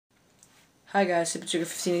Hi guys,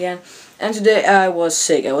 Super15 again, and today I was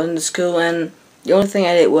sick. I went to school and the only thing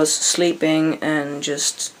I did was sleeping and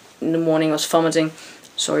just in the morning was vomiting.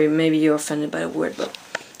 Sorry, maybe you're offended by the word, but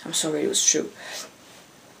I'm sorry, it was true.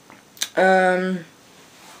 So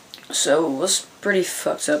it was pretty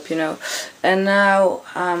fucked up, you know, and now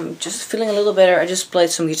I'm just feeling a little better. I just played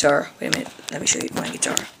some guitar. Wait a minute, let me show you my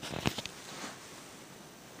guitar.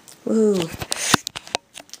 Woo!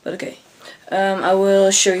 But okay. I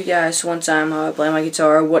will show you guys one time how I play my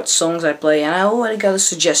guitar, what songs I play, and I already got a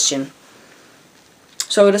suggestion.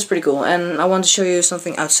 So that's pretty cool, and I want to show you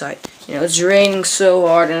something outside. You know, it's raining so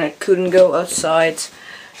hard and I couldn't go outside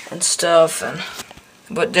and stuff,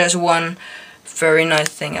 but there's one very nice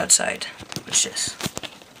thing outside, which is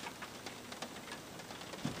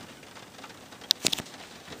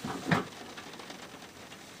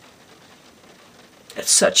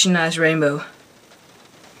it's such a nice rainbow.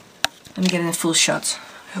 Let me get in a full shot.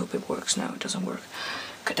 I hope it works. No, it doesn't work.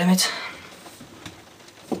 God damn it.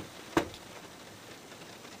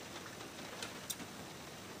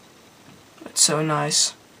 It's so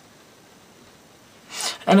nice.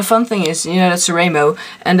 And the fun thing is, you know, that's a rainbow,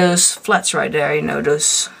 and those flats right there, you know,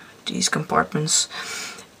 these compartments,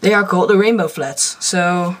 they are called the rainbow flats.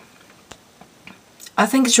 So I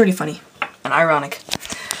think it's really funny and ironic.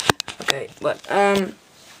 Okay, but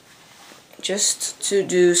just to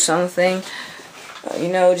do something, you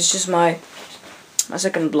know, it's just my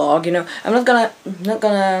second blog. You know, I'm not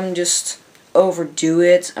gonna just overdo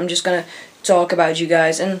it. I'm just gonna talk about you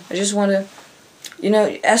guys, and I just want to, you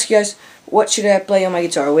know, ask you guys, what should I play on my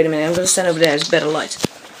guitar? Wait a minute, I'm gonna stand over there. It's better light.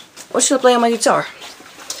 What should I play on my guitar?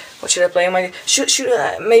 What should I play on my? Should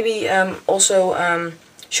I maybe also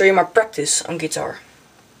show you my practice on guitar?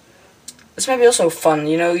 It's maybe also fun.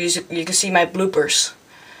 You know, you can see my bloopers.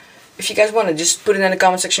 If you guys want to, just put it in the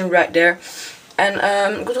comment section right there. And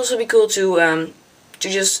it would also be cool to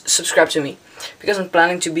just subscribe to me, because I'm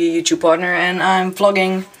planning to be a YouTube partner and I'm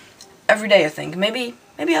vlogging every day. I think maybe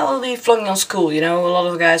I will be vlogging on school. You know, a lot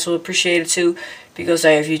of guys will appreciate it too, because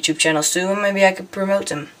they have YouTube channels too, and maybe I could promote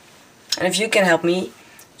them. And if you can help me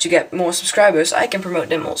to get more subscribers, I can promote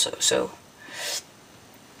them also. So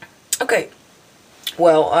okay,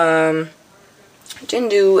 well, didn't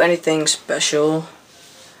do anything special.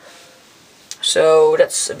 So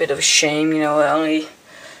that's a bit of a shame, you know. I only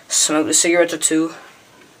smoked a cigarette or two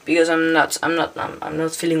because I'm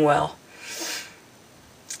not feeling well.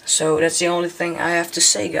 So that's the only thing I have to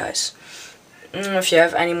say, guys. If you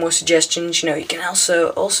have any more suggestions, you know, you can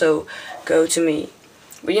also go to me.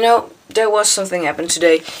 But you know, there was something happened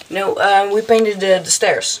today. You know, we painted the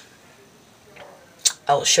stairs.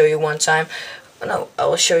 I'll show you one time. No, I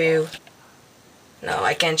will show you. No,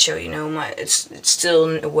 I can't show you. No, it's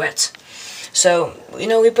still wet. So, you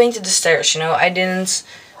know, we painted the stairs, you know. I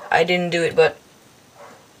didn't do it, but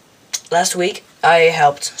last week I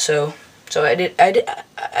helped. So I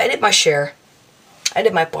did my share. I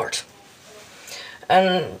did my part.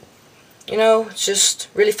 And you know, it's just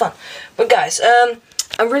really fun. But guys,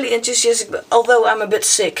 I'm really enthusiastic, but although I'm a bit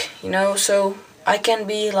sick, you know, so I can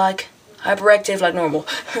be like hyperactive like normal.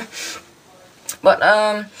 But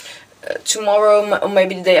tomorrow, or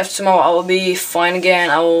maybe the day after tomorrow, I will be fine again.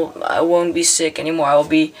 I won't be sick anymore. I will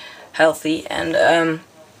be healthy, and I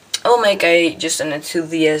will make just an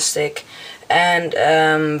enthusiastic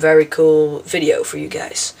and very cool video for you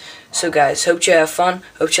guys. So guys, hope you have fun.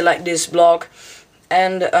 Hope you like this blog,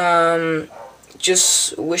 and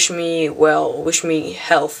just wish me well, wish me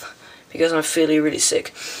health, because I'm feeling really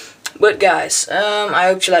sick. But guys, I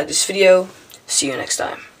hope you like this video. See you next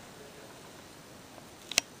time.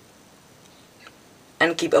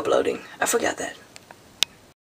 And keep uploading. I forgot that.